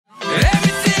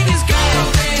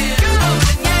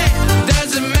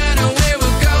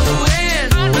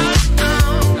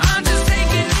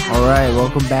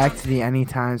Welcome back to the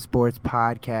Anytime Sports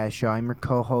Podcast Show. I'm your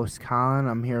co-host, Colin.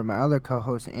 I'm here with my other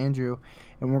co-host, Andrew,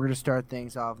 and we're going to start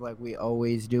things off like we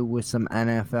always do with some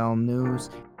NFL news.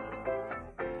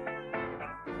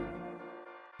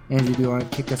 Andrew, do you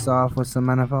want to kick us off with some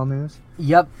NFL news?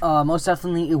 Yep, most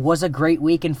definitely. It was a great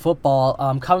week in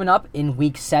football. Coming up in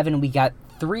Week 7, we got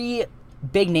 3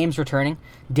 big names returning.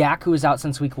 Dak, who was out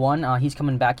since Week 1, he's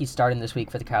coming back. He's starting this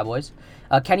week for the Cowboys.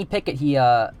 Kenny Pickett,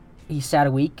 he sat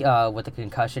a week with a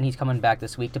concussion. He's coming back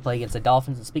this week to play against the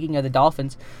Dolphins. And speaking of the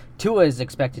Dolphins, Tua is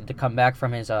expected to come back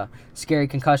from his scary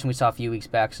concussion we saw a few weeks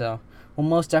back. So we'll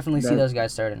most definitely see those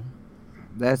guys starting.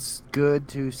 That's good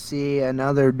to see.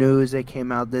 Another news that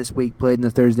came out this week, played in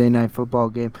the Thursday night football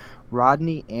game.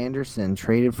 Rodney Anderson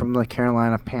traded from the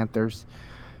Carolina Panthers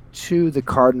to the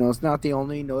Cardinals. Not the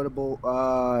only notable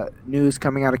news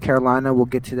coming out of Carolina. We'll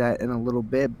get to that in a little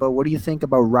bit. But what do you think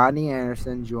about Rodney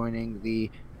Anderson joining the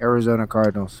Arizona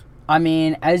Cardinals? I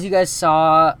mean, as you guys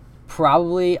saw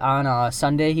probably on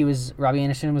Sunday, Robbie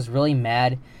Anderson was really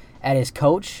mad at his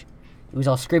coach. He was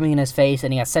all screaming in his face,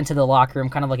 and he got sent to the locker room,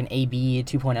 kind of like an AB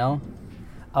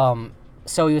 2.0.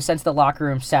 So he was sent to the locker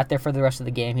room, sat there for the rest of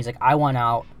the game. He's like, I want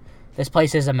out. This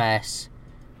place is a mess.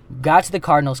 Got to the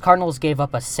Cardinals. Cardinals gave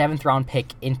up a 7th-round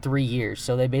pick in 3 years,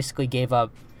 so they basically gave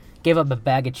up a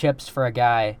bag of chips for a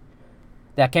guy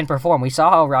that can perform. We saw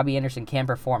how Robbie Anderson can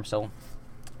perform, so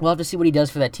we'll have to see what he does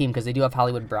for that team because they do have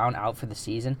Hollywood Brown out for the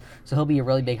season, so he'll be a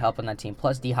really big help on that team.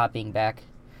 Plus, D-Hop being back,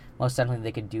 most definitely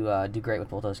they could do great with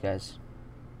both those guys.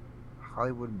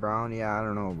 Hollywood Brown, yeah, I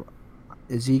don't know.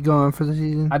 Is he going for the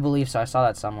season? I believe so. I saw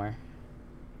that somewhere.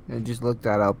 I just looked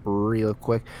that up real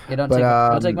quick. Yeah,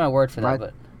 don't take my word for that,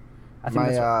 but I think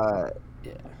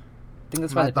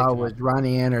that's why my thought was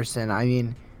Ronnie Anderson. I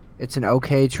mean, it's an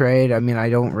okay trade. I mean, I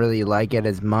don't really like it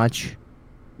as much.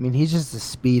 I mean, he's just a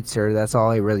speedster. That's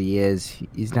all he really is.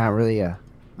 He's not really an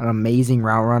amazing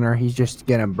route runner. He's just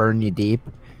going to burn you deep.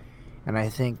 And I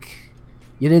think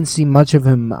you didn't see much of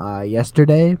him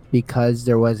yesterday because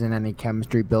there wasn't any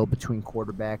chemistry built between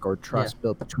quarterback or trust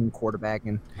built between quarterback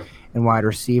and wide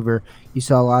receiver. You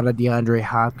saw a lot of DeAndre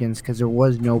Hopkins because there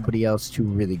was nobody else to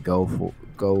really go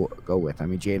with. I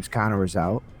mean, James Conner was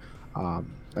out.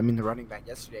 The running back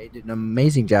yesterday did an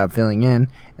amazing job filling in,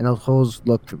 and those holes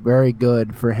looked very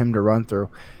good for him to run through.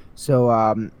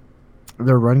 So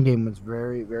their run game was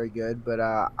very, very good. But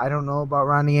I don't know about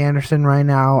Rodney Anderson right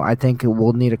now. I think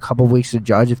we'll need a couple weeks to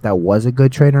judge if that was a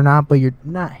good trade or not. But you're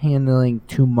not handling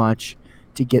too much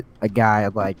to get a guy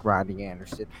like Rodney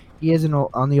Anderson. He is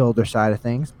on the older side of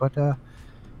things, but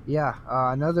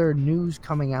another news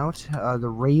coming out. The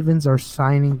Ravens are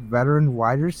signing veteran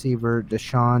wide receiver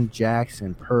Deshaun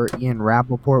Jackson per Ian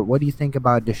Rappaport. What do you think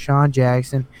about Deshaun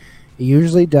Jackson? He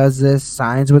usually does this,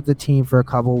 signs with the team for a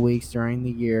couple weeks during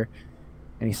the year,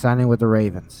 and he's signing with the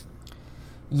Ravens.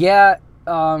 Yeah,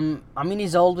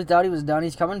 he's old. We thought he was done.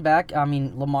 He's coming back. I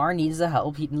mean, Lamar needs the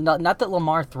help. Not that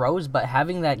Lamar throws, but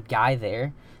having that guy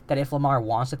there, that if Lamar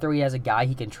wants to throw, he has a guy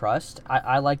he can trust.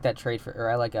 I like that trade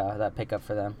that pickup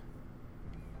for them.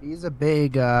 He's a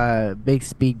big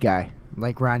speed guy,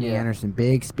 like Rodney Anderson.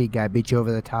 Big speed guy, beat you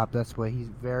over the top. That's what he's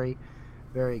very,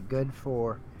 very good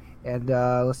for. And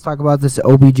let's talk about this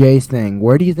OBJ thing.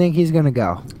 Where do you think he's going to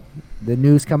go? The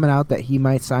news coming out that he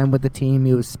might sign with the team.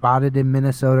 He was spotted in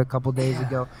Minnesota a couple days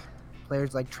ago.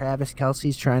 Players like Travis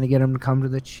Kelce's trying to get him to come to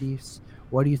the Chiefs.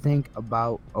 What do you think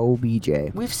about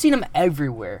OBJ? We've seen him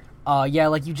everywhere.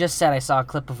 Like you just said, I saw a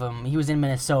clip of him. He was in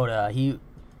Minnesota.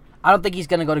 I don't think he's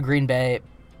going to go to Green Bay.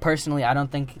 Personally, I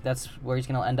don't think that's where he's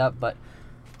going to end up. But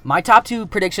my top 2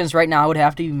 predictions right now would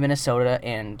have to be Minnesota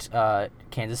and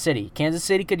Kansas City. Kansas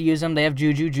City could use him. They have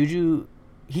Juju. Juju,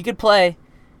 he could play.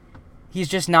 He's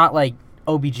just not like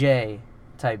OBJ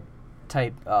type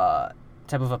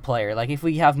of a player. Like if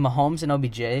we have Mahomes and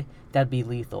OBJ, that'd be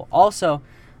lethal. Also,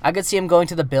 I could see him going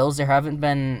to the Bills. There's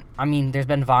been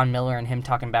Von Miller and him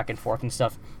talking back and forth and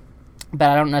stuff. But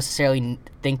I don't necessarily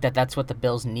think that that's what the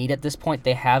Bills need at this point.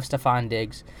 They have Stephon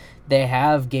Diggs. They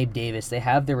have Gabe Davis. They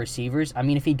have their receivers. I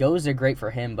mean, if he goes, they're great for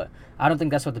him. But I don't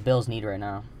think that's what the Bills need right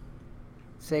now.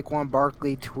 Saquon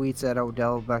Barkley tweets at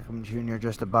Odell Beckham Jr.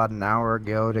 just about an hour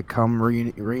ago to come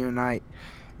reunite.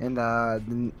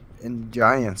 And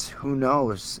Giants, who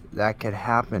knows? That could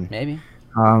happen. Maybe.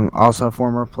 Also,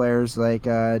 former players like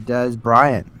Dez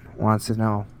Bryant wants to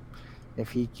know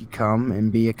if he could come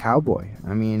and be a Cowboy.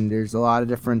 I mean, there's a lot of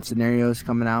different scenarios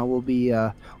coming out. We'll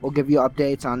give you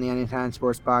updates on the Anytime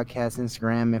Sports Podcast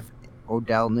Instagram if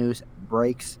Odell news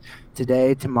breaks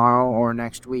today, tomorrow, or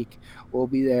next week. We'll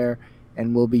be there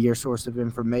and will be your source of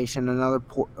information. Another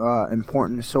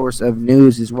important source of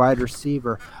news is wide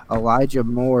receiver Elijah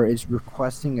Moore is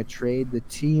requesting a trade. The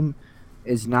team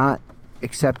is not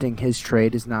accepting his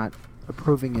trade, is not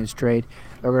approving his trade.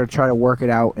 They're going to try to work it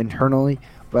out internally.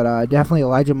 But definitely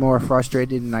Elijah Moore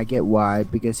frustrated, and I get why,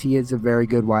 because he is a very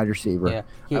good wide receiver.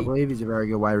 Yeah, I believe he's a very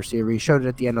good wide receiver. He showed it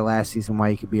at the end of last season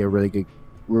why he could be a really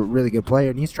good player,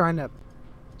 and he's trying to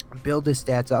build his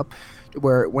stats up to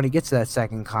where when he gets to that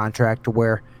second contract, to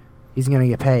where he's going to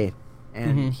get paid,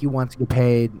 and he wants to get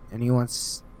paid, and he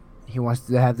wants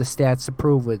to have the stats to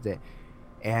prove with it.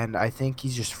 And I think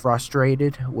he's just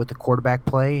frustrated with the quarterback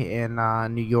play in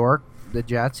New York, the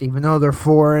Jets, even though they're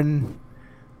 4-2,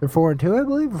 I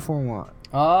believe, or 4-1.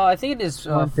 I think it is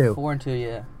 4-2. 4-2,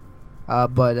 yeah.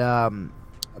 But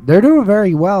they're doing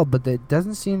very well, but it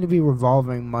doesn't seem to be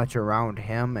revolving much around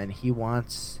him, and he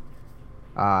wants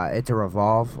it to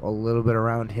revolve a little bit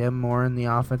around him more in the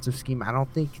offensive scheme. I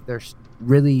don't think they're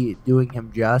really doing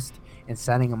him just and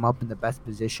setting him up in the best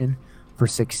position for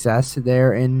success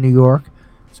there in New York.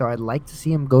 So I'd like to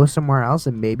see him go somewhere else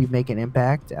and maybe make an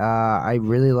impact. I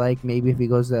really like maybe if he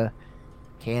goes to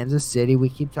Kansas City. We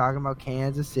keep talking about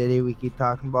Kansas City. We keep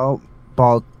talking about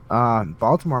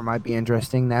Baltimore might be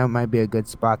interesting. That might be a good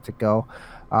spot to go.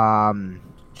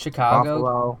 Chicago,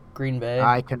 Buffalo, Green Bay.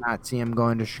 I cannot see him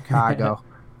going to Chicago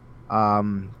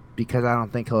because I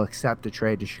don't think he'll accept a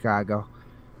trade to Chicago.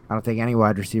 I don't think any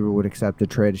wide receiver would accept a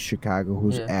trade to Chicago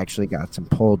who's actually got some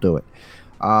pull to it.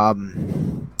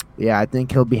 Yeah, I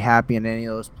think he'll be happy in any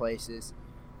of those places.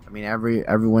 I mean,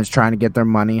 everyone's trying to get their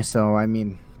money, so I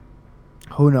mean,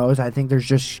 who knows? I think there's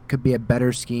just could be a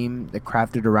better scheme that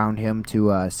crafted around him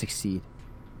to succeed.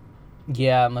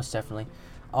 Yeah, most definitely.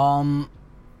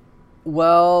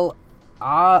 Well,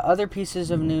 other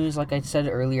pieces of news, like I said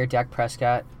earlier, Dak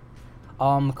Prescott.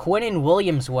 Quinnen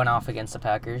Williams went off against the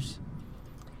Packers.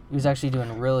 He was actually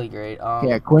doing really great.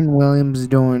 Yeah, Quinnen Williams is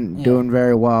doing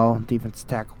very well. Defensive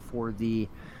tackle for the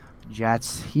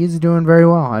Jets. He's doing very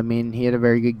well. I mean, he had a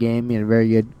very good game. He had a very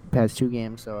good past 2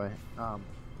 games. So,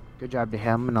 good job to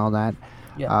him and all that.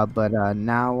 Yeah. But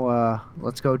now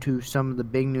let's go to some of the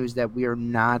big news that we are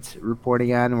not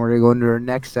reporting on. And we're going to go into our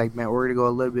next segment. We're going to go a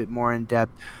little bit more in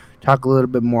depth, talk a little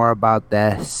bit more about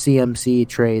the CMC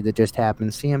trade that just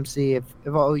happened. CMC,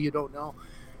 if all you don't know,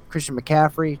 Christian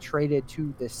McCaffrey traded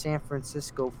to the San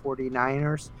Francisco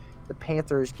 49ers. The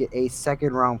Panthers get a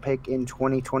second-round pick in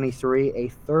 2023, a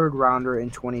third-rounder in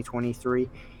 2023,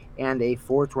 and a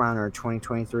fourth-rounder in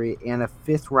 2023, and a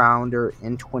fifth-rounder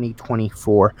in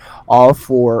 2024, all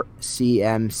for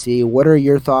CMC. What are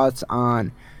your thoughts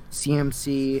on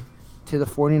CMC to the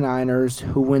 49ers?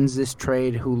 Who wins this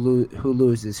trade? Who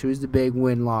loses? Who's the big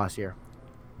win-loss here?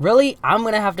 Really, I'm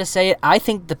going to have to say it. I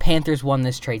think the Panthers won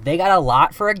this trade. They got a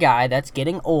lot for a guy that's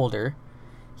getting older.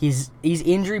 He's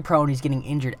injury prone. He's getting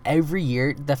injured every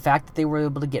year. The fact that they were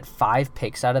able to get 5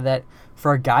 picks out of that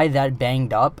for a guy that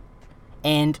banged up,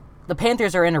 and the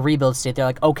Panthers are in a rebuild state. They're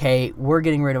like, okay, we're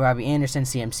getting rid of Robbie Anderson,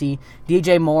 CMC,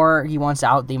 DJ Moore. He wants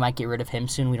out. They might get rid of him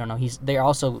soon. We don't know. They're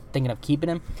also thinking of keeping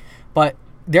him, but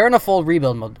they're in a full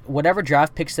rebuild mode. Whatever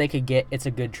draft picks they could get, it's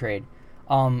a good trade.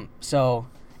 So,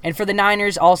 and for the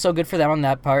Niners, also good for them on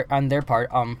their part.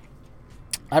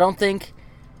 I don't think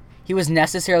he was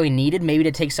necessarily needed, maybe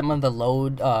to take some of the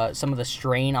load, some of the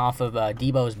strain off of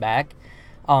Debo's back.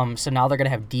 So now they're going to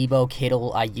have Debo,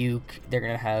 Kittle, Ayuk. They're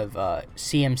going to have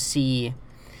CMC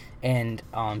and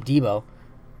Debo.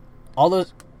 All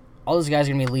those guys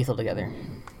are going to be lethal together.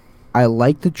 I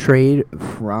like the trade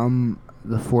from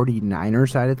the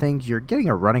 49ers side of things. You're getting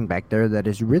a running back there that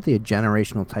is really a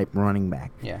generational type running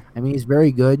back. Yeah. I mean, he's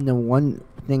very good, and the one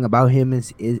thing about him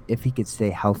is if he could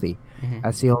stay healthy. Mm-hmm.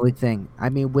 That's the only thing. I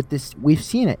mean, with this, we've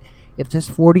seen it. If this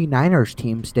 49ers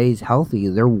team stays healthy,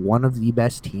 they're one of the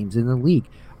best teams in the league.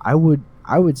 I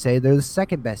would say they're the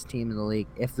second best team in the league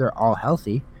if they're all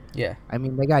healthy. Yeah. I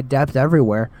mean, they got depth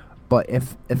everywhere, but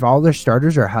if all their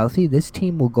starters are healthy, this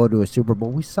team will go to a Super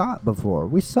Bowl. We saw it before.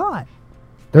 We saw it.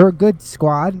 They're a good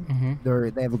squad. Mm-hmm.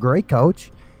 They have a great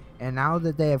coach, and now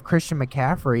that they have Christian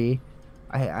McCaffrey,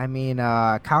 I mean,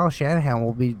 Kyle Shanahan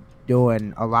will be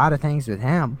doing a lot of things with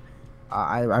him.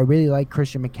 I really like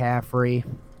Christian McCaffrey.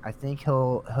 I think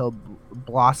he'll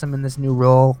blossom in this new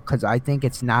role because I think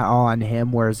it's not all on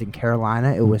him, whereas in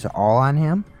Carolina it was all on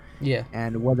him. Yeah.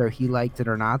 And whether he liked it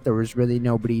or not, there was really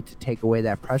nobody to take away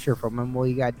that pressure from him. Well,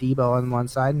 you got Debo on one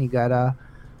side, and you got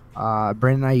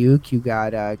Brandon Ayuk, you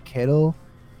got Kittle.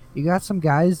 You got some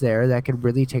guys there that could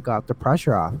really take off the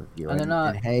pressure off of you.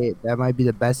 And hey, that might be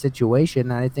the best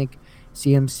situation. And I think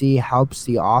CMC helps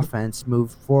the offense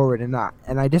move forward. And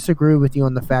I disagree with you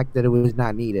on the fact that it was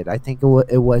not needed. I think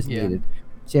it was Yeah. needed.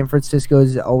 San Francisco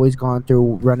has always gone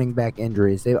through running back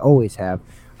injuries. They always have.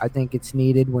 I think it's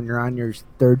needed when you're on your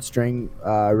third string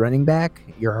running back.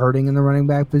 You're hurting in the running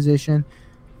back position.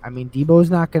 I mean, Debo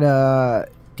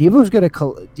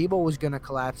was gonna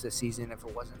collapse this season if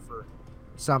it wasn't for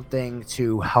something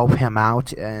to help him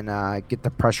out and get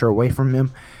the pressure away from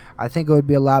him. I think it would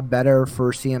be a lot better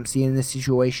for CMC in this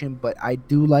situation, but I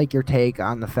do like your take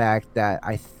on the fact that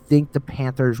I think the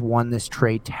Panthers won this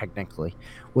trade technically.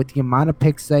 With the amount of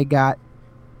picks they got,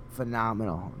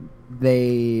 phenomenal.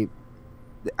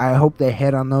 I hope they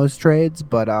hit on those trades,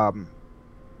 but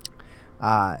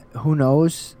who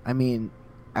knows? I mean,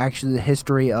 actually, the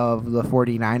history of the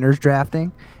 49ers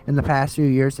drafting in the past few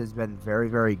years has been very,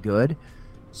 very good.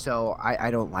 So I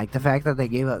don't like the fact that they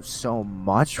gave up so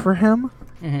much for him.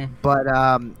 Mm-hmm. But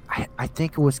I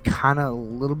think it was kind of a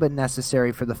little bit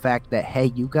necessary for the fact that, hey,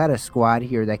 you got a squad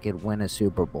here that could win a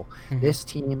Super Bowl. Mm-hmm. This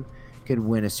team could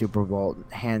win a Super Bowl,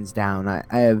 hands down. I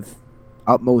have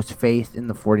utmost faith in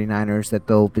the 49ers that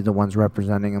they'll be the ones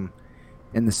representing them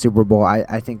in the Super Bowl.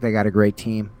 I think they got a great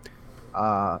team.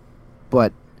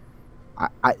 But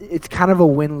it's kind of a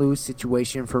win-lose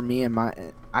situation for me.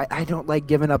 I don't like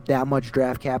giving up that much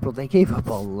draft capital. They gave up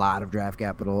a lot of draft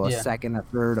capital, a second, a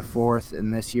third, a fourth in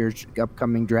this year's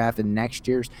upcoming draft and next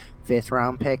year's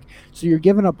fifth-round pick. So you're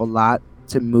giving up a lot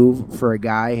to move for a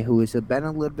guy who has been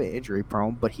a little bit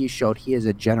injury-prone, but he showed he is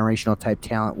a generational-type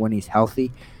talent when he's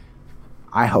healthy.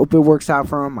 I hope it works out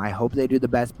for him. I hope they do the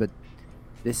best, but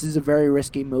this is a very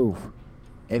risky move.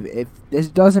 If this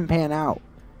doesn't pan out,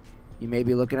 you may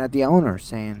be looking at the owner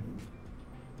saying,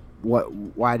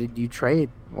 why did you trade?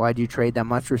 Why did you trade that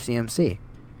much for CMC?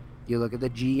 You look at the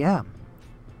GM.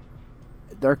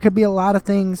 There could be a lot of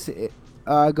things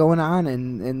going on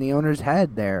in the owner's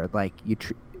head there. Like you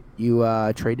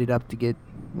traded up to get,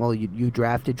 you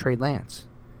drafted Trey Lance.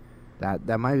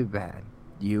 That might be bad.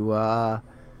 You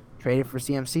traded for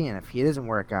CMC, and if he doesn't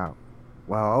work out,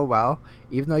 well,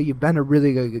 even though you've been a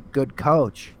really good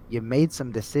coach, you made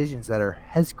some decisions that are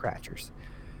head scratchers.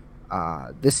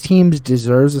 This team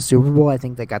deserves a Super Bowl. I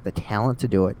think they got the talent to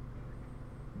do it,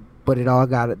 but they all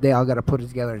got to put it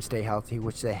together and stay healthy,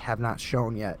 which they have not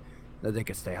shown yet that they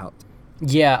can stay healthy.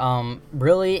 Yeah,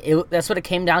 really, that's what it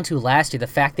came down to last year. The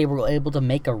fact they were able to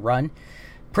make a run,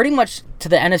 pretty much to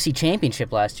the NFC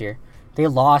Championship last year. They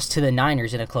lost to the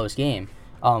Niners in a close game.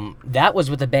 That was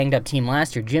with a banged-up team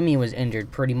last year. Jimmy was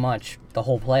injured pretty much the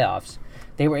whole playoffs.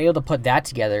 They were able to put that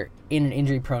together in an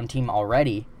injury-prone team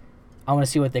already. I want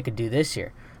to see what they could do this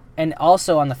year. And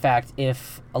also on the fact,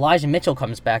 if Elijah Mitchell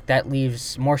comes back, that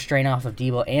leaves more strain off of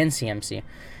Debo and CMC.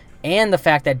 And the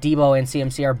fact that Debo and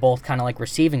CMC are both kind of like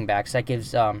receiving backs, that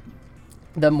gives them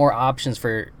more options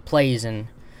for plays and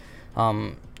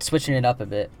switching it up a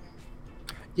bit.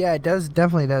 Yeah, it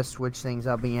definitely does switch things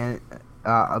up again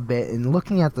a bit. And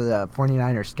looking at the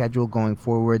 49ers schedule going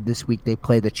forward, this week they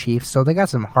play the Chiefs, so they got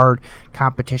some hard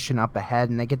competition up ahead,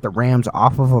 and they get the Rams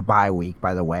off of a bye week,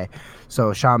 by the way.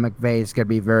 So Sean McVay is going to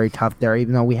be very tough there.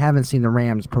 Even though we haven't seen the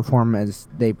Rams perform as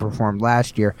they performed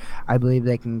last year, I believe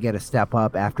they can get a step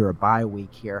up after a bye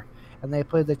week here. And they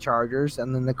play the Chargers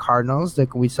and then the Cardinals.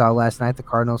 Like we saw last night, the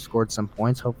Cardinals scored some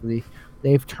points. Hopefully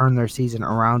they've turned their season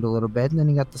around a little bit. And then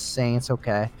you got the Saints,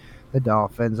 okay. The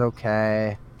Dolphins,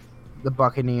 okay. The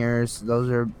Buccaneers. Those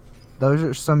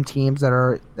are some teams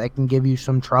that can give you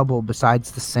some trouble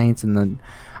besides the Saints. And then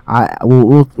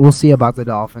we'll see about the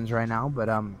Dolphins right now. But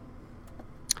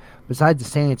besides the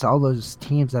Saints, all those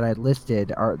teams that I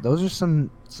listed are some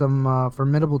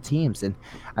formidable teams, and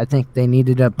I think they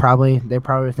needed to they're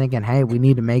probably thinking, hey, we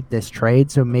need to make this trade,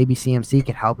 so maybe CMC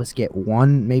can help us get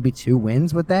one, maybe two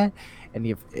wins with that.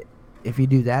 And if you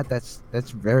do that, that's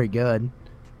very good.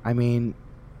 I mean,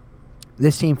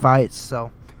 this team fights,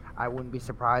 so I wouldn't be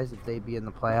surprised if they'd be in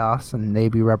the playoffs and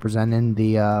they'd be representing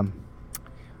the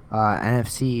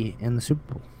NFC in the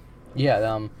Super Bowl.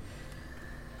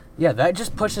 Yeah, that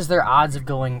just pushes their odds of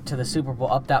going to the Super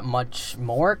Bowl up that much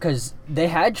more because they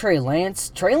had Trey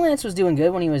Lance. Trey Lance was doing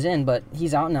good when he was in, but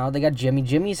he's out now. They got Jimmy.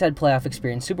 Jimmy's had playoff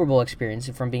experience, Super Bowl experience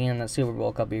from being in the Super Bowl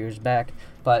a couple years back.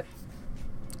 But,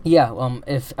 yeah,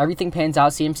 if everything pans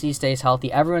out, CMC stays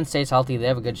healthy, everyone stays healthy, they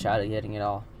have a good shot at getting it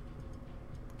all.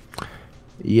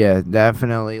 Yeah,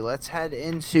 definitely. Let's head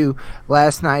into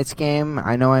last night's game.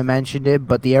 I know I mentioned it,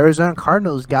 but the Arizona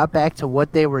Cardinals got back to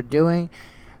what they were doing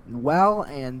well,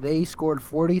 and they scored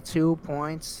 42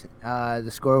 points. The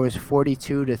score was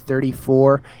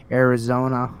 42-34.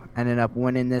 Arizona ended up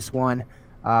winning this one.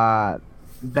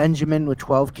 Benjamin with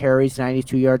 12 carries,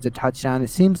 92 yards, a touchdown. It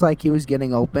seems like he was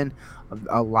getting open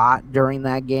a lot during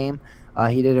that game.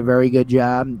 He did a very good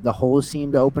job. The holes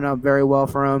seemed to open up very well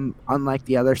for him, unlike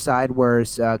the other side,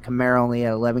 whereas Kamara only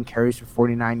had 11 carries for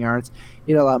 49 yards.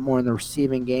 He had a lot more in the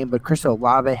receiving game, but Chris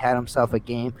Olave had himself a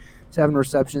game. 7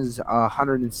 receptions,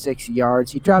 106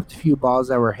 yards. He dropped a few balls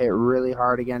that were hit really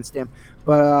hard against him,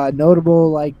 but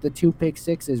notable, like the 2 pick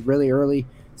sixes really early,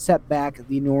 set back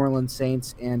the New Orleans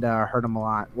Saints and hurt him a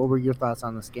lot. What were your thoughts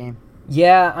on this game?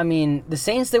 Yeah, I mean, the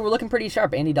Saints, they were looking pretty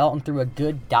sharp. Andy Dalton threw a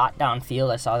good dot downfield.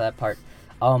 I saw that part.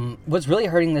 What's really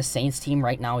hurting the Saints team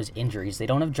right now is injuries. They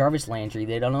don't have Jarvis Landry.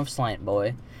 They don't have Slant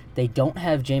Boy. They don't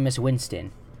have Jameis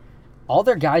Winston. All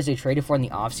their guys they traded for in the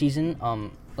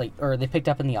offseason, or they picked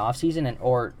up in the offseason,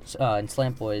 in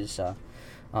Slant Boy's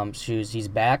shoes, he's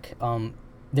back.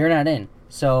 They're not in.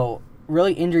 So,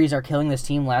 really, injuries are killing this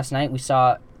team. Last night, we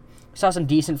saw some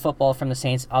decent football from the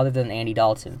Saints other than Andy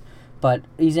Dalton. But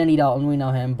he's Andy Dalton, we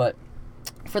know him. But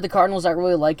for the Cardinals, I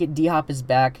really like it. D-Hop is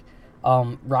back.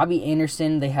 Robbie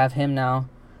Anderson, they have him now.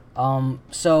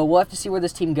 So we'll have to see where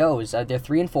this team goes. They're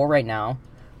 3-4 right now.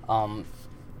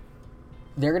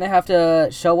 They're going to have to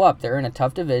show up. They're in a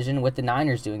tough division with the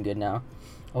Niners doing good now.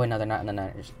 Oh, wait, no, they're not in the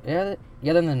Niners. Yeah,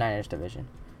 they're in the Niners division.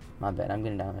 My bad, I'm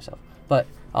getting down on myself. But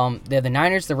they have the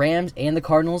Niners, the Rams, and the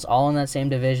Cardinals all in that same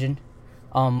division.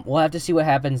 We'll have to see what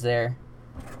happens there.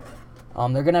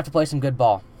 They're going to have to play some good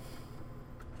ball.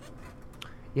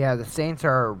 Yeah, the Saints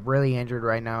are really injured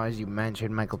right now, as you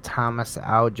mentioned. Michael Thomas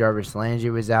out, Jarvis Landry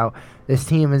was out. This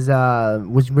team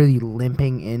was really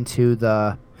limping into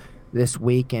this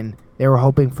week, and they were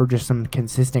hoping for just some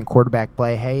consistent quarterback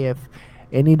play. Hey, if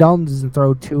Andy Dalton doesn't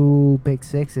throw 2 pick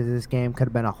sixes, this game could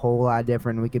have been a whole lot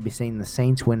different. We could be seeing the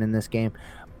Saints win in this game,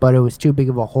 but it was too big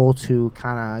of a hole to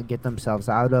kind of get themselves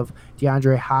out of.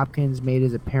 DeAndre Hopkins made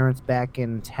his appearance back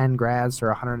in 10 grabs for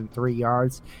 103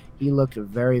 yards. He looked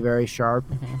very, very sharp,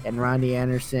 and Ronnie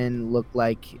Anderson looked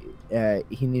like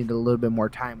he needed a little bit more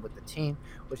time with the team,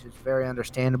 which is very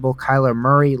understandable. Kyler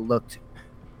Murray looked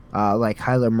like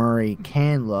Kyler Murray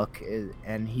can look,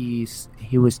 and he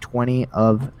was 20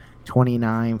 of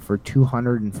 29 for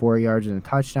 204 yards and a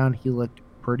touchdown. He looked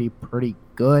pretty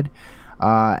good.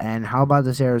 And how about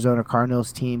this Arizona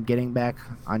Cardinals team getting back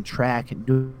on track?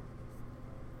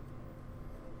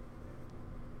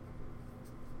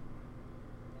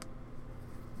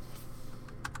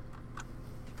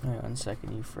 Wait 1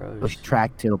 second, you froze.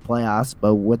 Track to the playoffs,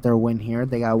 but with their win here,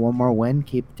 they got one more win.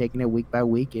 Keep taking it week by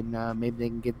week, and maybe they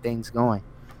can get things going.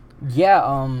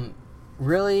 Yeah,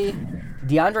 really,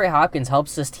 DeAndre Hopkins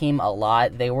helps this team a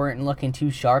lot. They weren't looking too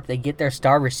sharp. They get their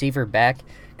star receiver back.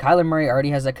 Kyler Murray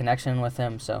already has a connection with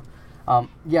him, so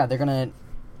yeah, they're gonna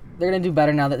do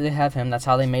better now that they have him. That's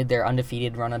how they made their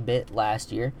undefeated run a bit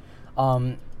last year.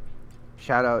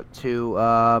 Shout out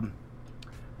to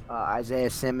Isaiah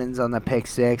Simmons on the pick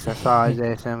six. I saw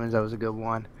Isaiah Simmons. That was a good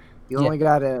one. The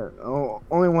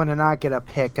only one to not get a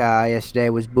pick yesterday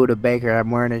was Budda Baker.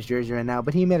 I'm wearing his jersey right now,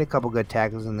 but he made a couple good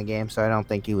tackles in the game, so I don't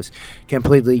think he was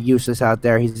completely useless out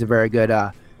there. He's a very good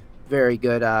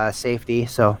safety,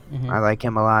 so I like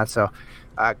him a lot. So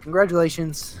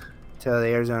congratulations to the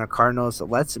Arizona Cardinals.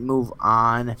 Let's move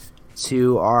on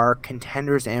to our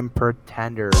contenders and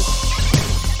pretenders.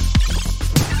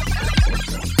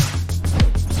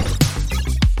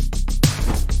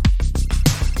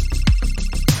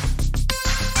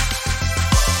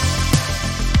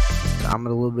 I'm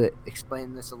going to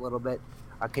explain this a little bit.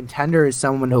 A contender is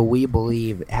someone who we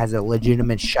believe has a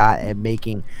legitimate shot at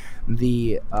making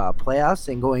the playoffs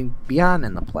and going beyond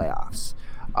in the playoffs.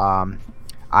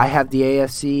 I have the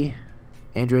AFC,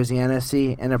 Andrew has the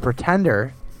NFC, and a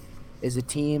pretender is a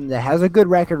team that has a good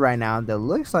record right now that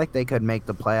looks like they could make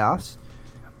the playoffs,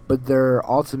 but they're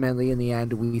ultimately, in the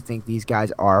end, we think these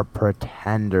guys are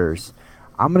pretenders.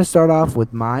 I'm going to start off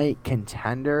with my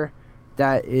contender.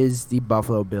 That is the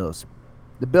Buffalo Bills.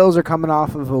 The Bills are coming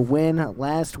off of a win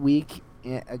last week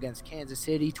against Kansas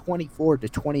City,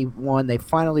 24-21. They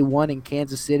finally won in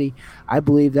Kansas City. I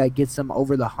believe that gets them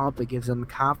over the hump. It gives them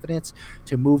confidence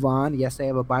to move on. Yes, they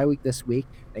have a bye week this week.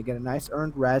 They get a nice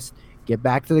earned rest, get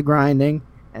back to the grinding,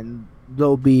 and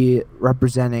they'll be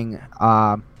representing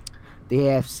the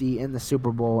AFC in the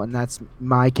Super Bowl, and that's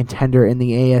my contender in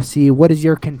the AFC. What is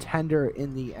your contender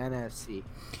in the NFC?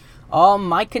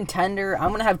 My contender,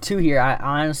 I'm going to have two here. I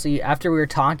honestly, after we were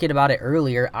talking about it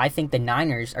earlier, I think the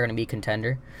Niners are going to be a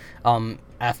contender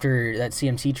after that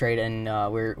CMC trade, and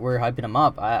we're hyping them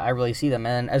up. I really see them,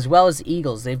 and as well as the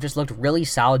Eagles. They've just looked really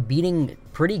solid, beating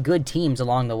pretty good teams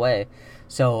along the way.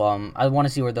 So I want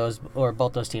to see where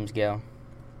both those teams go.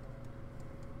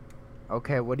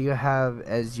 Okay, what do you have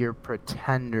as your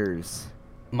pretenders?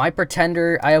 My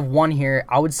pretender, I have one here.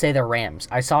 I would say the Rams.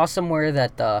 I saw somewhere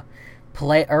that the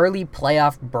early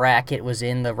playoff bracket was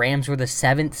in. The Rams were the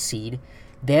 7th seed.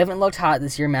 They haven't looked hot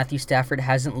this year. Matthew Stafford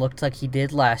hasn't looked like he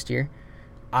did last year.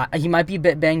 He might be a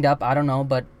bit banged up. I don't know,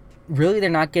 but really they're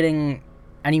not getting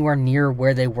anywhere near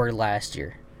where they were last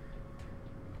year.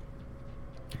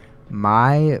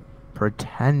 My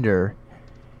pretender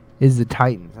is the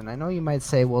Titans. And I know you might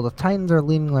say, well, the Titans are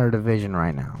leading their division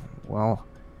right now. Well,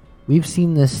 we've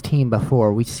seen this team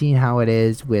before. We've seen how it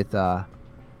is with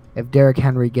if Derrick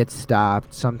Henry gets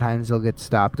stopped, sometimes they'll get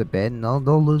stopped a bit and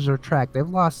they'll lose their track. They've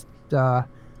lost 2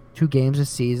 games this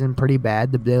season pretty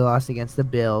bad. They lost against the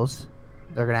Bills.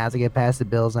 They're going to have to get past the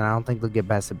Bills, and I don't think they'll get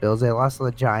past the Bills. They lost to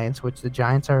the Giants, which the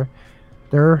Giants are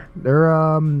they're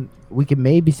we can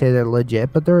maybe say they're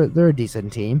legit, but they're a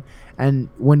decent team. And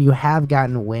when you have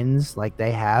gotten wins like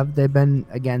they have, they've been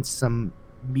against some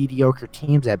mediocre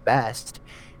teams at best,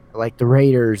 like the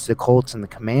Raiders, the Colts, and the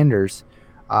Commanders.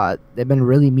 They've been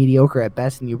really mediocre at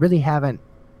best, and you really haven't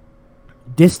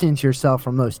distanced yourself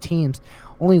from those teams,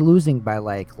 only losing by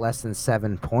like less than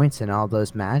 7 points in all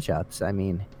those matchups. I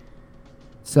mean,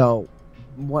 so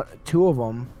what? 2 of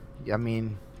them, I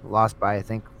mean, lost by I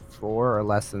think 4 or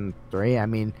less than 3. I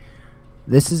mean,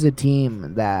 this is a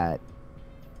team that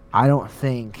I don't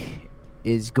think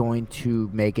is going to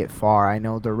make it far. I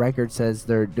know the record says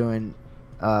they're doing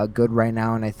good right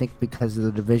now, and I think because of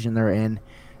the division they're in,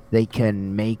 they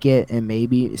can make it and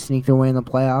maybe sneak their way in the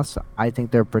playoffs. I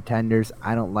think they're pretenders.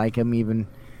 I don't like them even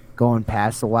going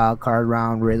past the wild card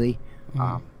round, really.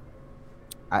 Mm.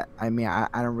 I mean, I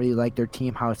don't really like their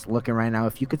team, how it's looking right now.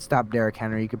 If you could stop Derrick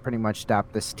Henry, you could pretty much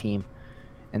stop this team,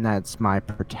 and that's my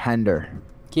pretender.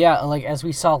 Yeah, like as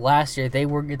we saw last year,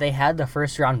 they had the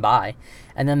first round bye,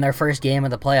 and then their first game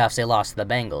of the playoffs they lost to the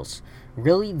Bengals.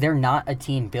 Really, they're not a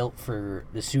team built for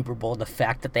the Super Bowl. The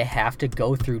fact that they have to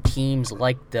go through teams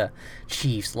like the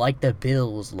Chiefs, like the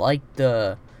Bills, like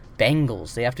the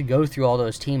Bengals, they have to go through all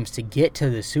those teams to get to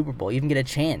the Super Bowl, even get a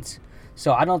chance.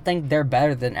 So I don't think they're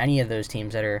better than any of those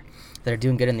teams that are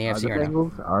doing good in the AFC right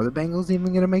now. Are the Bengals even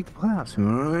going to make the playoffs?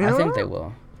 I think they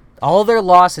will. All their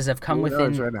losses have come Who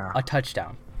knows within right now? a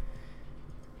touchdown.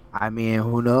 I mean,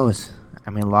 who knows?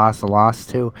 I mean, loss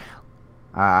too.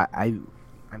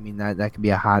 I mean that could be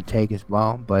a hot take as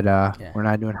well, but we're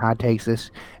not doing hot takes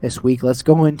this week. Let's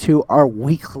go into our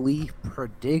weekly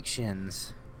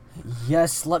predictions.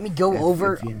 Yes, let me go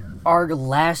over our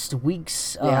last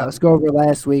week's. Let's go over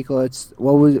last week.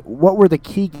 What were the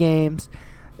key games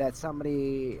that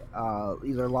somebody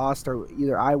either lost or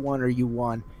either I won or you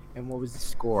won, and what was the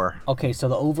score? Okay, so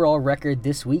the overall record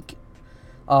this week,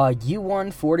 you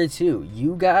won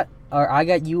 4-2. I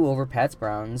got you over Pats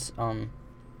Browns.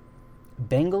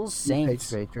 Bengals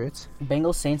Saints. Patriots.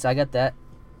 Bengals Saints. I got that.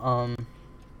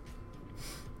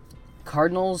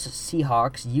 Cardinals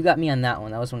Seahawks. You got me on that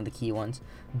one. That was one of the key ones.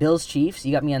 Bills Chiefs.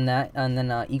 You got me on that, and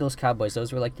then Eagles Cowboys.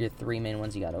 Those were like your 3 main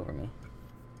ones you got over me.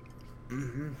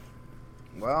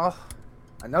 Well,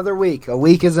 another week. A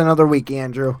week is another week,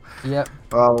 Andrew. Yep.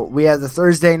 Well, we have the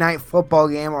Thursday night football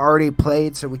game already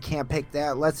played, so we can't pick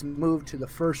that. Let's move to the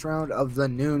first round of the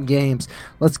noon games.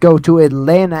 Let's go to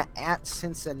Atlanta at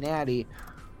Cincinnati.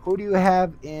 Who do you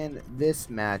have in this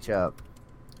matchup?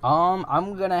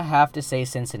 I'm gonna have to say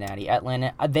Cincinnati.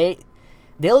 Atlanta. They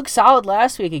looked solid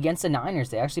last week against the Niners.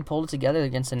 They actually pulled it together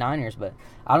against the Niners, but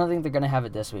I don't think they're gonna have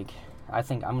it this week. I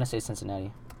think I'm gonna say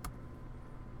Cincinnati.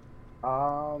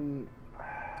 I'm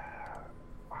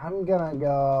gonna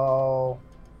go.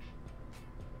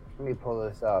 Let me pull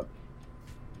this up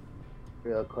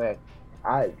real quick,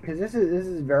 because this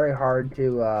is very hard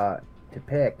to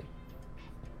pick.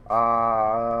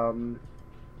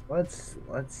 Let's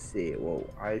see. Well,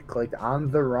 I clicked on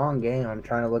the wrong game. I'm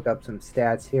trying to look up some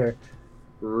stats here,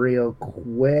 real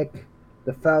quick.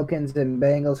 The Falcons and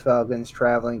Bengals. Falcons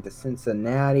traveling to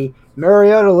Cincinnati.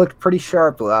 Mariota looked pretty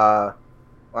sharp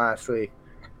last week.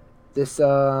 This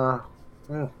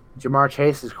Jamar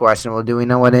Chase's questionable. Do we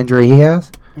know what injury he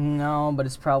has? No, but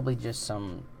it's probably just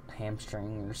some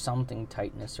hamstring or something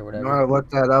tightness or whatever. You want to look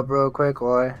that up real quick,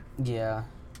 boy? Yeah.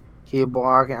 Keep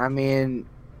blocking. I mean,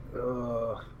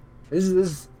 this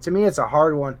is to me it's a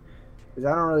hard one because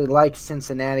I don't really like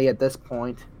Cincinnati at this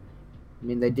point. I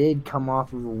mean, they did come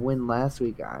off of a win last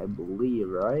week, I believe,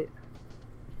 right?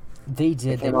 They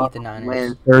did. They beat the Niners.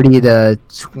 Win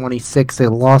 30-26. They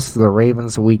lost to the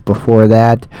Ravens a week before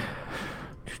that.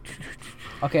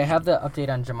 Okay, I have the update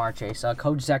on Jamar Chase.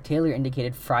 Coach Zach Taylor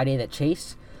indicated Friday that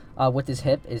Chase, with his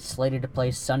hip, is slated to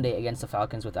play Sunday against the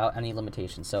Falcons without any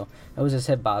limitations. So it was his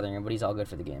hip bothering him, but he's all good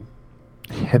for the game.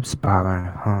 Hips bothering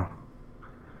him, huh?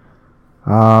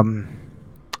 Um,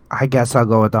 I guess I'll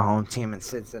go with the home team in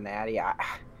Cincinnati.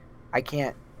 I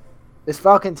can't. This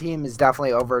Falcon team is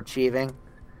definitely overachieving.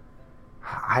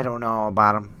 I don't know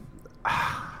about them.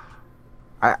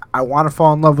 I want to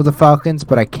fall in love with the Falcons,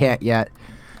 but I can't yet.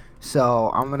 So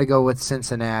I'm gonna go with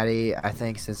Cincinnati. I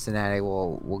think Cincinnati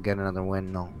will get another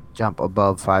win. They'll jump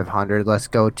above 500. Let's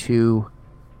go to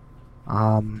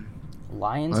um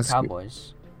Lions, let's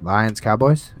Cowboys. Lions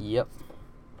Cowboys. Yep.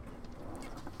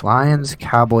 Lions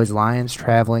Cowboys. Lions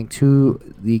traveling to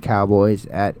the Cowboys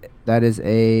at that is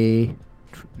a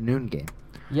noon game.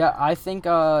 Yeah, I think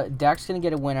Dak's gonna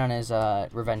get a win on his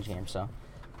revenge game. So,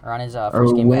 or on his Or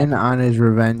first game win back. on his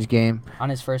revenge game.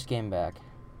 On his first game back.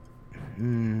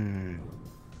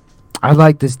 I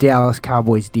like this Dallas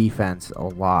Cowboys defense a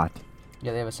lot.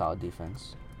 Yeah, they have a solid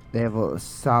defense. They have a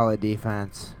solid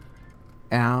defense.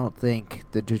 And I don't think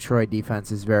the Detroit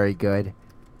defense is very good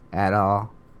at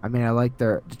all. I mean, I like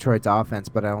their Detroit's offense,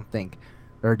 but I don't think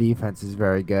their defense is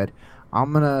very good.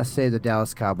 I'm going to say the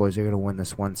Dallas Cowboys are going to win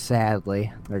this one.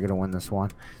 Sadly, they're going to win this one.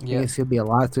 I think it's going to be a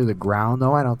lot through the ground,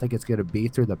 though. I don't think it's going to be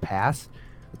through the pass.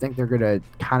 I think they're going to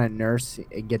kind of nurse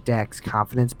and get Dak's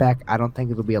confidence back. I don't think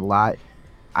it'll be a lot.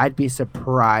 I'd be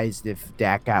surprised if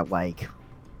Dak got like...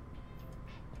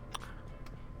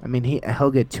 I mean,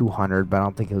 he'll get 200, but I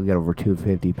don't think he'll get over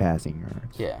 250 passing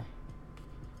yards. Yeah.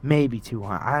 Maybe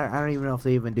 200. I don't even know if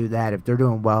they even do that. If they're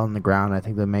doing well on the ground, I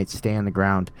think they might stay on the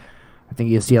ground. I think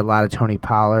you'll see a lot of Tony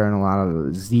Pollard and a lot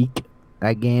of Zeke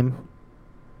that game.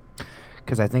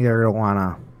 Because I think they're going to want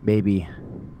to maybe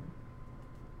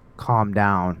calm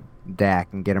down Dak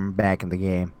and get him back in the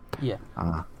game. Yeah.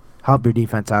 Help your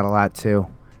defense out a lot, too.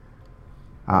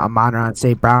 Amon-Ra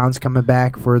St. Brown's coming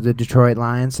back for the Detroit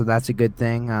Lions, so that's a good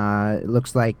thing. It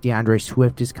looks like DeAndre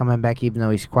Swift is coming back, even though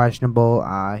he's questionable.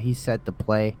 He's set to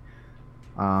play.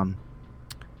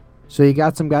 So you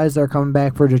got some guys that are coming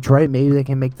back for Detroit. Maybe they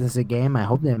can make this a game. I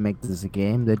hope they make this a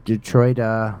game. The Detroit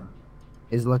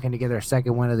is looking to get their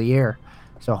second win of the year,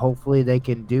 so hopefully they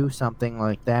can do something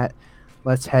like that.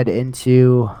 Let's head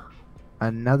into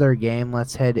another game.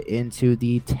 Let's head into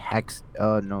the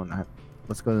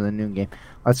Let's go to the noon game.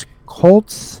 Let's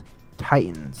Colts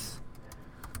Titans.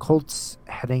 Colts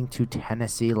heading to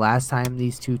Tennessee. Last time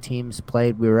these two teams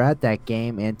played, we were at that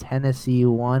game, and Tennessee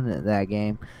won that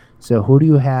game. So who do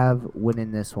you have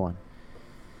winning this one?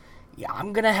 Yeah,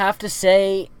 I'm gonna have to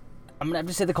say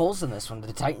the Colts in this one.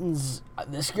 The Titans.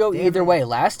 This could go either way.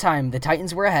 Last time the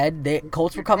Titans were ahead. The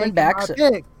Colts were coming back. So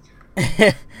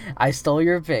I stole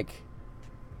your pick.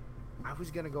 I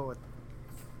was gonna go with.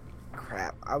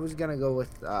 Crap. I was gonna go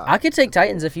with. I could take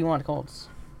Titans if you want Colts.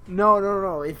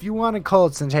 No. If you wanted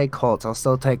Colts, then take Colts. I'll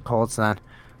still take Colts then.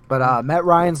 But Matt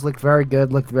Ryan's looked very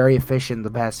good, looked very efficient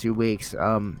the past few weeks.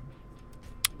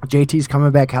 JT's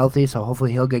coming back healthy, so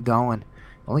hopefully he'll get going.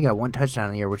 Only got one touchdown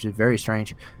in the year, which is very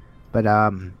strange. But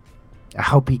I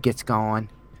hope he gets going.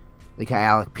 They got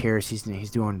Alec Pierce.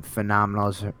 He's doing phenomenal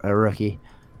as a rookie.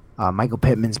 Michael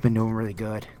Pittman's been doing really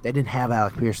good. They didn't have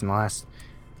Alec Pierce in the last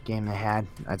game they had.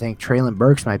 I think Traylon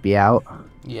Burks might be out.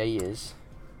 Yeah, he is.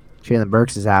 Traylon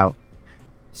Burks is out.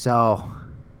 So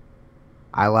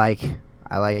I like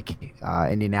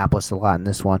Indianapolis a lot in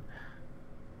this one.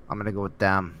 I'm gonna go with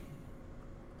them.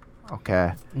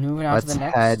 Okay. Moving on Let's to the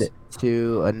next. head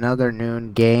to another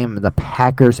noon game. The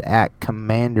Packers at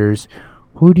Commanders.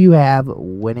 Who do you have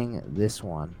winning this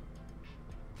one?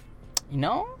 You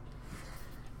know,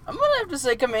 I'm gonna have to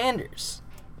say Commanders.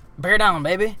 Bear down,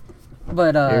 baby.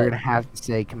 But You're gonna have to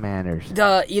say Commanders.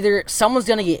 Either someone's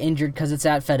gonna get injured because it's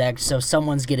at FedEx, so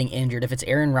someone's getting injured. If it's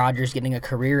Aaron Rodgers getting a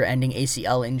career-ending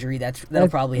ACL injury, that'll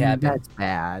probably happen. That's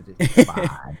bad. It's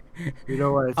fine. You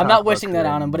know what? I'm not wishing that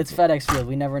on him, but it's FedEx Field.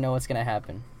 We never know what's gonna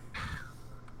happen.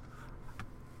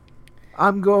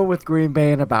 I'm going with Green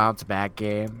Bay in a bounce-back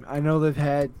game. I know they've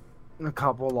had a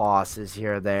couple losses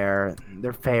here or there.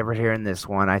 They're favored here in this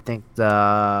one. I think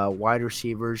the wide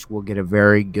receivers will get a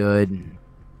very good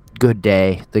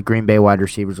day. The Green Bay wide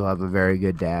receivers will have a very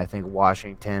good day. I think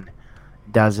Washington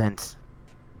doesn't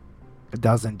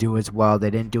do as well.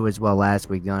 They didn't do as well last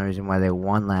week. The only reason why they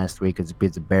won last week is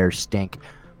because the Bears stink.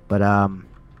 But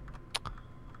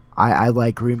I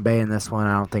like Green Bay in this one.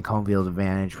 I don't think home field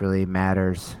advantage really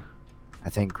matters. I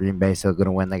think Green Bay's still going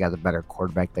to win. They got the better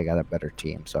quarterback. They got a better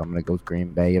team. So I'm going to go with Green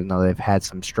Bay, even though they've had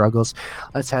some struggles.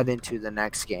 Let's head into the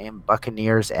next game.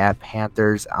 Buccaneers at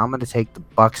Panthers. I'm going to take the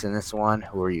Bucs in this one.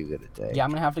 Who are you going to take? Yeah, I'm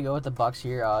going to have to go with the Bucs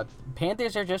here.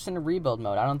 Panthers are just in a rebuild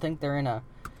mode. I don't think they're in a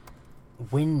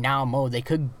win-now mode. They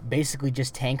could basically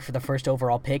just tank for the first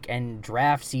overall pick and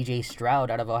draft C.J. Stroud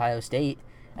out of Ohio State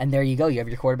And there you go. You have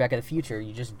your quarterback of the future.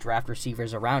 You just draft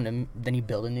receivers around him, then you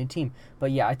build a new team.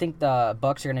 But yeah, I think the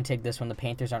Bucks are going to take this one. The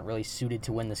Panthers aren't really suited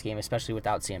to win this game, especially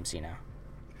without CMC now.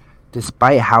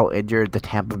 Despite how injured the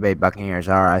Tampa Bay Buccaneers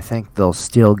are, I think they'll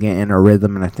still get in a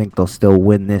rhythm, and I think they'll still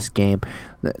win this game.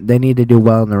 They need to do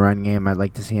well in the run game. I'd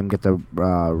like to see them get the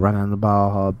run on the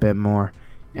ball a bit more,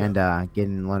 and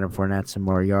getting Leonard Fournette some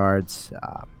more yards.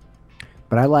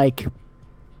 But I like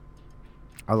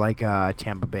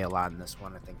Tampa Bay a lot in this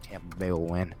one. I think Tampa Bay will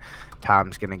win.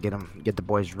 Tom's gonna get the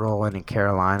boys rolling in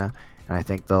Carolina, and I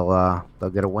think they'll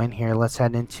get a win here. Let's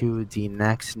head into the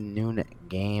next noon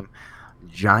game.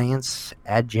 Giants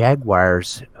at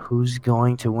Jaguars. Who's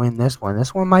going to win this one?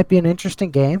 This one might be an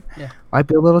interesting game. Yeah. Might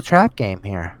be a little trap game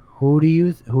here. Who do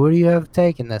you have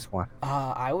taken this one?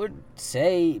 I would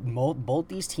say both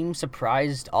these teams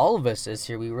surprised all of us this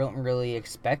year. We weren't really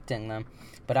expecting them.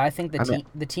 But I think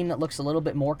the team that looks a little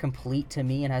bit more complete to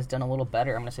me and has done a little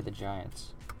better, I'm going to say the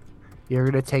Giants. You're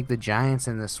going to take the Giants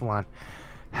in this one.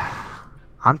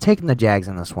 I'm taking the Jags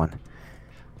in this one.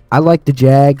 I like the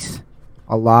Jags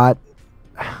a lot.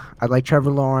 I like Trevor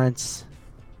Lawrence.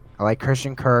 I like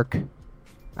Christian Kirk.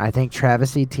 I think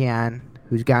Travis Etienne,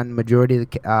 who's gotten majority of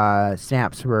the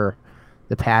snaps for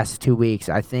the past 2 weeks,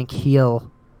 I think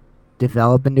he'll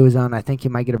develop into his own. I think he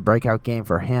might get a breakout game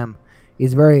for him.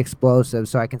 He's very explosive,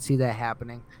 so I can see that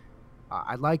happening.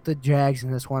 I like the Jags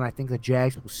in this one. I think the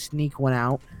Jags will sneak one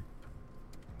out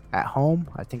at home.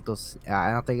 I think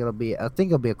it'll be a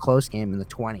close game in the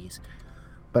 20s.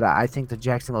 But I think the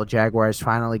Jacksonville Jaguars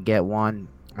finally get one.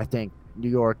 I think New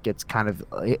York gets kind of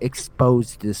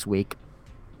exposed this week.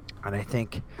 And I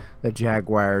think the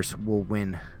Jaguars will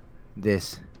win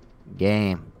this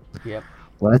game. Yep.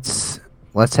 Let's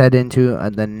head into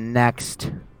the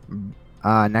next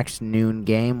noon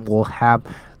game. We'll have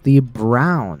the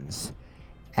Browns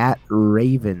at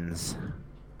Ravens.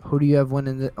 Who do you have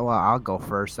winning the? Well, I'll go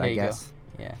first, I guess.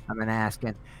 Go. Yeah. I've been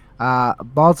asking.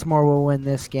 Baltimore will win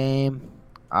this game.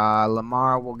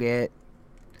 Lamar will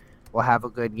have a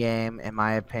good game, in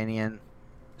my opinion.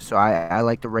 So I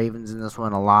like the Ravens in this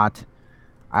one a lot.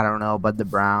 I don't know, but the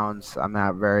Browns, I'm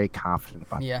not very confident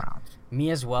about the Browns.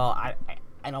 Me as well. I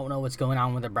don't know what's going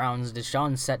on with the Browns.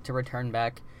 Deshaun's set to return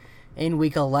back in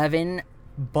Week 11,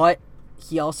 but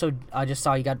he also, I just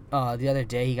saw he got, the other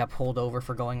day, he got pulled over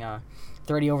for going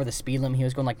 30 over the speed limit. He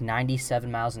was going like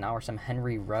 97 miles an hour, some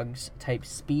Henry Ruggs type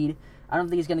speed. I don't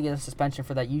think he's going to get a suspension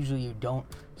for that. Usually you don't.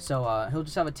 So he'll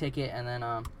just have a ticket, and then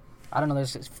I don't know.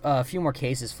 There's a few more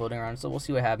cases floating around, so we'll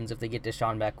see what happens if they get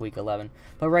Deshaun back Week 11.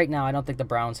 But right now, I don't think the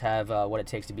Browns have what it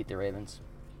takes to beat the Ravens.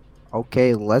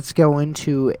 Okay, let's go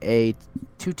into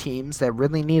two teams that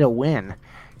really need a win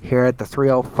here at the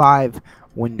 3:05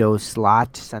 window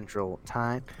slot Central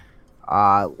Time.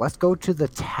 Let's go to the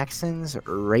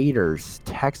Texans-Raiders.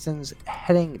 Texans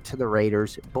heading to the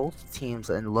Raiders. Both teams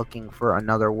and looking for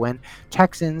another win.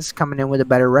 Texans coming in with a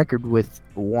better record with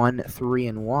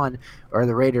 1-3-1, or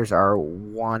the Raiders are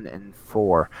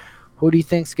 1-4. Who do you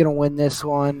think's gonna win this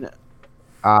one?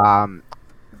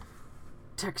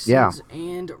 Texans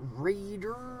and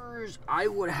Raiders. I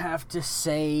would have to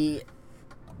say,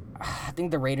 I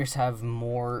think the Raiders have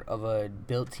more of a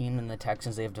built team than the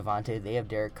Texans. They have Devontae. They have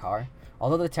Derek Carr.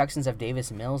 Although the Texans have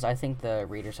Davis Mills, I think the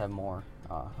Raiders have more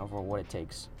over what it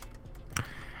takes.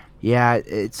 Yeah,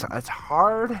 it's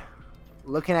hard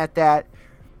looking at that.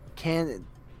 The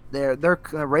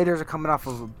Raiders are coming off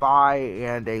of a bye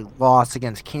and a loss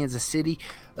against Kansas City.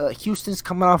 Houston's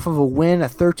coming off of a win, a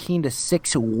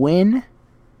 13-6 win.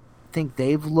 I think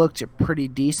they've looked pretty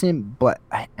decent, but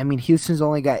I mean, Houston's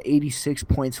only got 86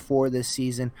 points for this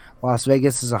season. Las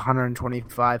Vegas is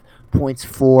 125 points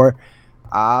for.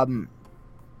 I'm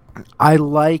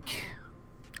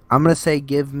going to say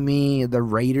give me the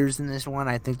Raiders in this one.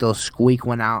 I think they'll squeak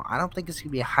one out. I don't think it's going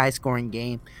to be a high-scoring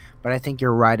game, but I think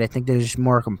you're right. I think there's just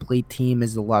more a complete team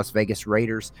as the Las Vegas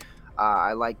Raiders.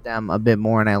 I like them a bit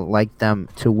more, and I like them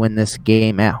to win this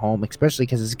game at home, especially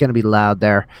because it's going to be loud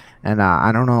there. And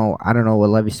I don't know what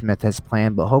Lovie Smith has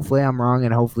planned, but hopefully I'm wrong,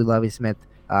 and hopefully Lovie Smith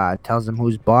tells him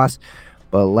who's boss.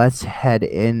 But let's head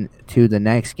into the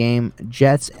next game.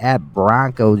 Jets at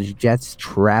Broncos. Jets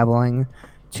traveling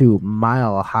to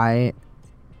Mile High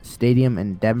Stadium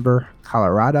in Denver,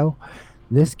 Colorado.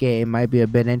 This game might be a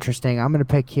bit interesting. I'm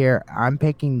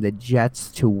picking the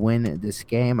Jets to win this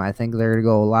game. I think they're going to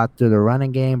go a lot through the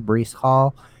running game. Breece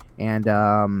Hall and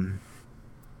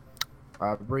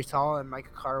Micah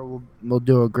Carter will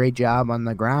do a great job on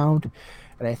the ground.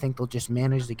 And I think they'll just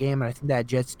manage the game. And I think that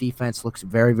Jets defense looks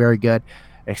very, very good,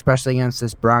 especially against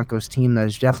this Broncos team that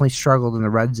has definitely struggled in the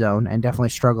red zone and definitely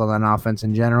struggled on offense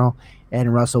in general,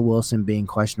 and Russell Wilson being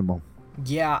questionable.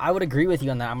 Yeah, I would agree with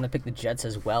you on that. I'm going to pick the Jets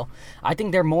as well. I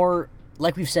think they're more,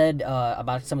 like we've said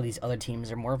about some of these other teams,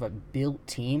 they're more of a built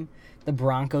team. The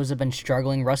Broncos have been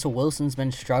struggling. Russell Wilson's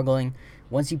been struggling.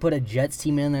 Once you put a Jets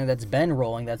team in there that's been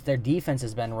rolling, that's their defense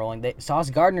has been rolling. Sauce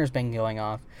Gardner's been going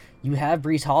off. You have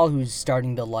Breece Hall who's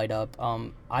starting to light up.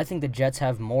 I think the Jets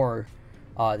have more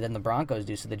than the Broncos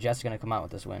do, so the Jets are going to come out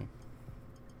with this win.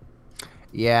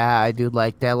 Yeah, I do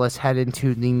like that. Let's head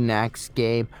into the next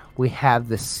game. We have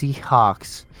the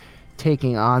Seahawks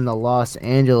taking on the Los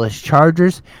Angeles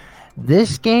Chargers.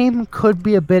 This game could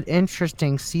be a bit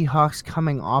interesting. Seahawks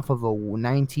coming off of a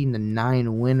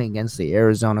 19-9 win against the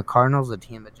Arizona Cardinals, a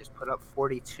team that just put up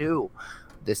 42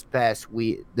 this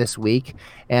week,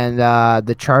 and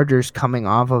the Chargers coming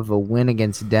off of a win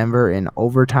against Denver in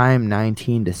overtime,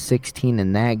 19-16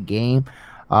 in that game.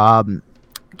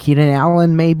 Keenan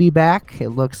Allen may be back. It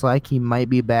looks like he might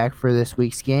be back for this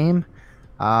week's game.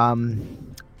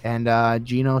 And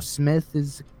Geno Smith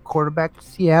is quarterback for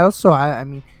Seattle. So I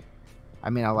mean,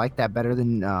 I like that better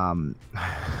than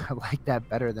I like that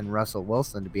better than Russell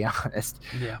Wilson, to be honest.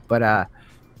 Yeah. But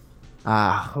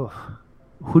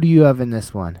who do you have in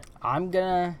this one?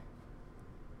 It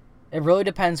really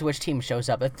depends which team shows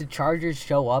up. If the Chargers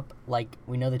show up like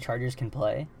we know the Chargers can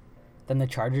play, then the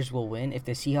Chargers will win. If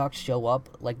the Seahawks show up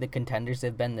like the contenders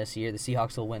they've been this year, the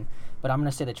Seahawks will win. But I'm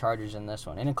going to say the Chargers in this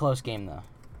one. In a close game, though.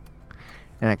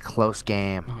 In a close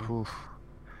game. Mm-hmm.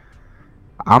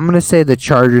 I'm going to say the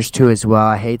Chargers, too, as well.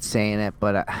 I hate saying it,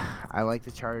 but I like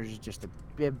the Chargers just a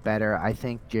bit better. I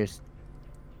think they're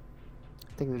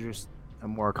just a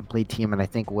more complete team, and I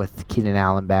think with Keenan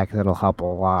Allen back, that'll help a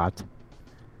lot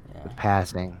with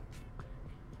passing.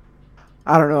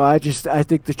 I don't know. I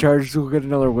think the Chargers will get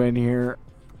another win here.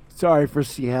 Sorry for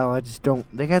Seattle. I just don't.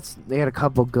 They got a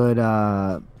couple good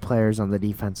players on the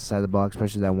defensive side of the ball,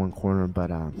 especially that one corner.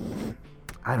 But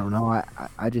I don't know.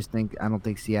 I don't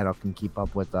think Seattle can keep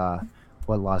up with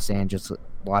what Los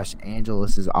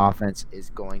Angeles's offense is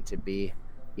going to be.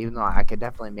 Even though I could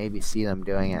definitely maybe see them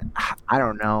doing it. I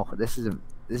don't know. This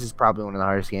is probably one of the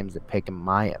hardest games to pick in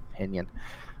my opinion.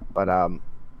 But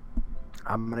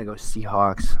I'm gonna go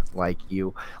Seahawks like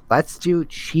you. Let's do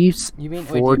Chiefs. You mean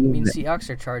Seahawks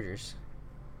or Chargers?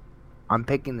 I'm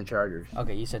picking the Chargers.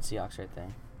 Okay, you said Seahawks right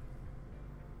there.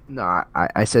 No,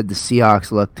 I said the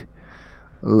Seahawks looked.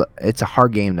 It's a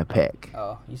hard game to pick.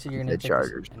 Oh, you said you're gonna pick the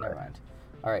Chargers. Never mind.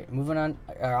 All right, moving on.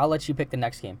 I'll let you pick the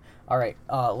next game. All right,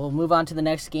 we'll move on to the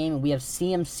next game. We have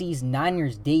CMC's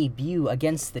Niners debut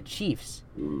against the Chiefs.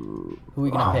 Who are we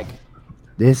gonna pick?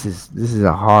 This is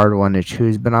a hard one to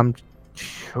choose, but I'm.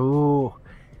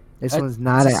 This one's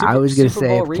not. I was gonna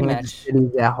say if Kansas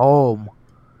City's at home.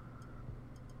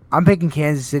 I'm picking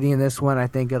Kansas City in this one. I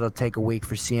think it'll take a week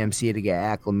for CMC to get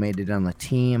acclimated on the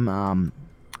team.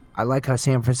 I like how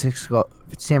San Francisco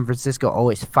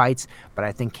always fights, but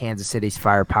I think Kansas City's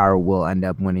firepower will end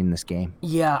up winning this game.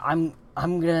 Yeah, I'm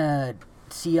gonna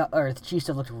the Chiefs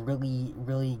have looked really,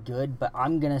 really good, but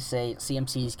I'm gonna say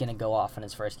CMC is gonna go off in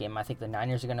his first game. I think the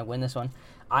Niners are gonna win this one.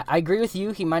 I agree with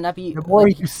you. He might not be. The more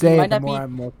you say it, the more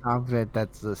I'm more confident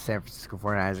that the San Francisco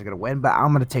 49ers are gonna win. But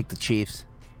I'm gonna take the Chiefs.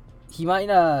 He might.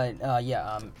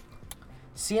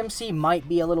 CMC might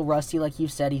be a little rusty, like you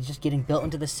said. He's just getting built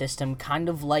into the system, kind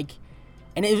of like.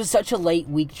 And it was such a late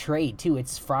week trade too.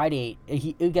 It's Friday.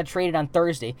 He got traded on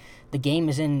Thursday. The game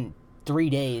is in 3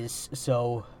 days,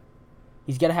 so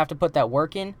he's gonna have to put that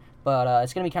work in. But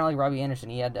it's gonna be kind of like Robbie Anderson.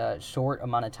 He had a short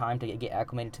amount of time to get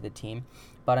acclimated to the team.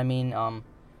 But I mean,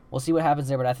 we'll see what happens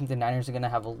there. But I think the Niners are gonna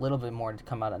have a little bit more to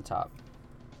come out on top.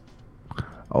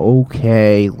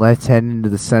 Okay, let's head into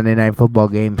the Sunday Night Football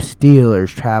game.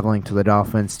 Steelers traveling to the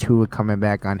Dolphins. Tua coming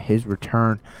back on his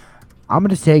return. I'm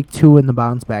going to take Tua in the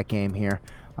bounce-back game here.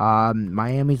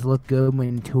 Miami's look good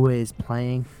when Tua is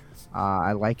playing.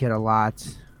 I like it a lot.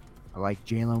 I like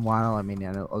Jalen Waddle. I mean,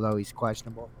 although he's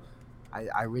questionable,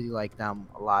 I really like them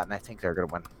a lot, and I think they're going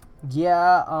to win.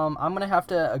 Yeah, I'm going to have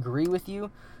to agree with you.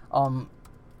 The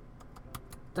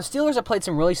Steelers have played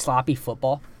some really sloppy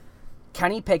football.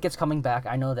 Kenny Pickett's coming back.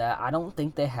 I know that. I don't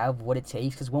think they have what it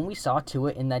takes because when we saw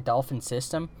Tua in that Dolphin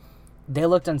system, they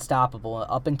looked unstoppable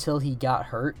up until he got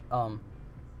hurt.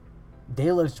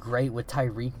 They looked great with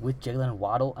Tyreek, with Jalen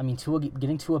Waddle. I mean,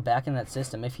 getting Tua back in that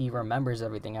system if he remembers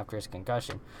everything after his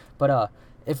concussion. But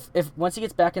if once he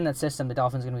gets back in that system, the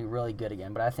Dolphins are going to be really good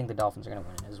again. But I think the Dolphins are going to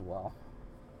win as well.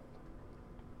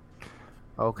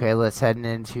 Okay, let's head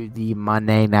into the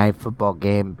Monday Night Football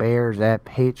game. Bears at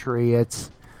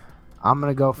Patriots. I'm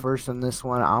going to go first on this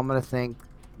one. I'm going to think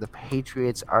the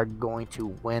Patriots are going to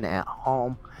win at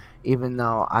home. even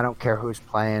though I don't care who's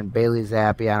playing. Bailey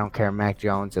Zappi, I don't care. Mac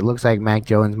Jones. It looks like Mac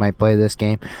Jones might play this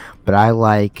game, but I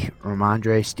like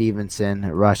Ramondre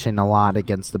Stevenson rushing a lot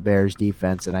against the Bears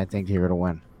defense, and I think they're going to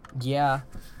win. Yeah.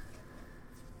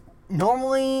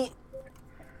 Normally,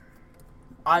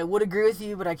 I would agree with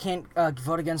you, but I can't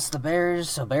vote against the Bears,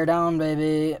 so bear down,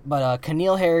 baby. But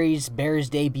Khalil Harry's Bears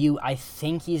debut, I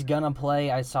think he's going to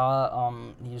play. I saw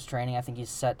he was training. I think he's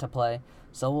set to play.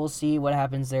 So we'll see what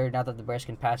happens there now that the Bears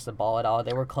can pass the ball at all.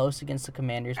 They were close against the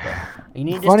Commanders, but you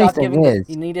need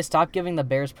to stop giving the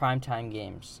Bears primetime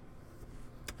games.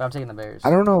 But I'm taking the Bears. I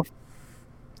don't know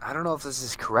if this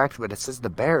is correct, but it says the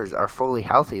Bears are fully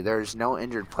healthy. There's no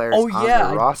injured players on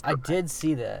the roster. I did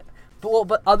see that.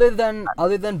 But other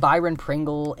than Byron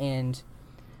Pringle and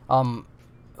who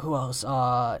else?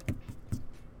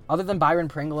 Other than Byron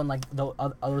Pringle and like those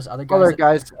other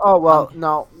guys. Oh well,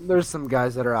 no. There's some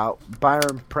guys that are out.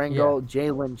 Byron Pringle,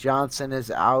 Jalen Johnson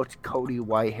is out. Cody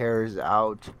Whitehair is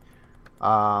out.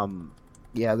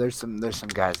 Yeah, there's some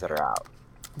guys that are out.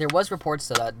 There was reports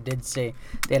that did say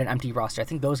they had an empty roster. I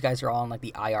think those guys are all on like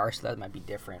the IR, so that might be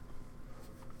different.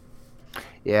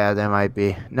 Yeah, that might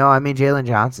be. No, I mean Jalen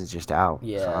Johnson's just out.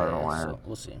 Yeah, so I don't know why. So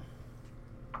we'll see.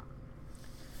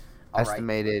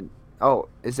 Estimated. Oh,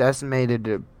 it's estimated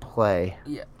to play.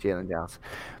 Yeah, Jalen Johnson.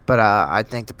 But I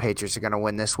think the Patriots are gonna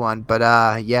win this one. But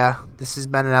yeah, this has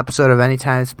been an episode of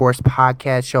Anytime Sports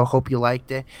Podcast Show. Hope you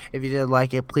liked it. If you did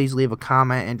like it, please leave a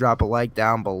comment and drop a like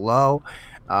down below.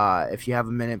 If you have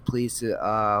a minute, please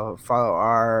follow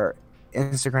our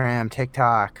Instagram,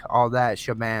 TikTok, all that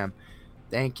shabam.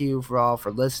 Thank you for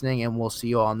listening, and we'll see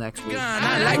you all next week.